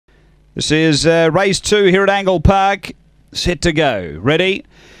This is race 2 here at Angle-Park. Set to go. Ready?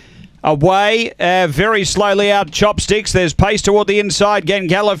 Away, very slowly out Chopsticks. There's pace toward the inside.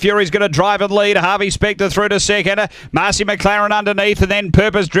 Gengala Fury's going to drive and lead. Harvey Spectre through to second. Marcy McLaren underneath, and then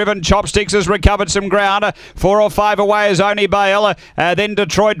Purpose Driven. Chopsticks has recovered some ground. 4 or 5 away is Only Bale. Then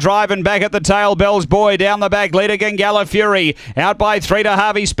Detroit driving back at the tail. Bell's Boy down the back. Leader Gengala Fury. Out by 3 to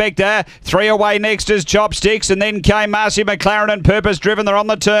Harvey Spectre. 3 away next is Chopsticks, and then came Marcy McLaren and Purpose Driven. They're on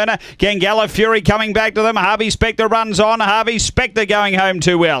the turn. Gengala Fury coming back to them. Harvey Spectre runs on. Harvey Spectre going home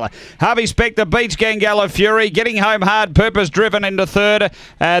too well. Harvey Spectre beats Gengala Fury, getting home hard. Purpose Driven into third.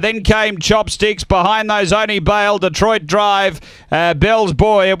 Then came Chopsticks. Behind those, Only Bale, Detroit Drive, Bell's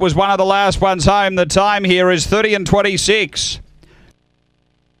Boy. It was one of the last ones home. The time here is 30 and 26.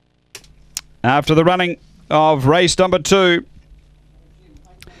 After the running of race number 2,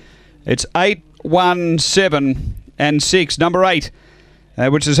 it's 8, 1, 7 and 6. Number 8,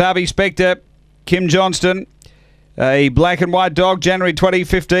 which is Harvey Spectre, Kim Johnston. A black and white dog, January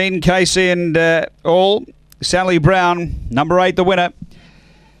 2015. Casey and all. Sally Brown, number 8, the winner.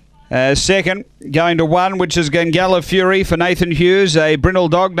 Second, going to 1, which is Gengala Fury for Nathan Hughes. A brindle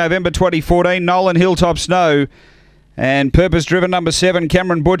dog, November 2014. Nolan Hilltop Snow. And Purpose Driven, number 7,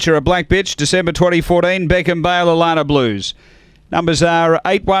 Cameron Butcher, a black bitch, December 2014. Beckham Bale, Alana Blues. Numbers are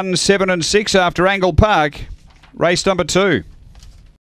 8, 1, 7 and 6 after Angle-Park. Race number 2.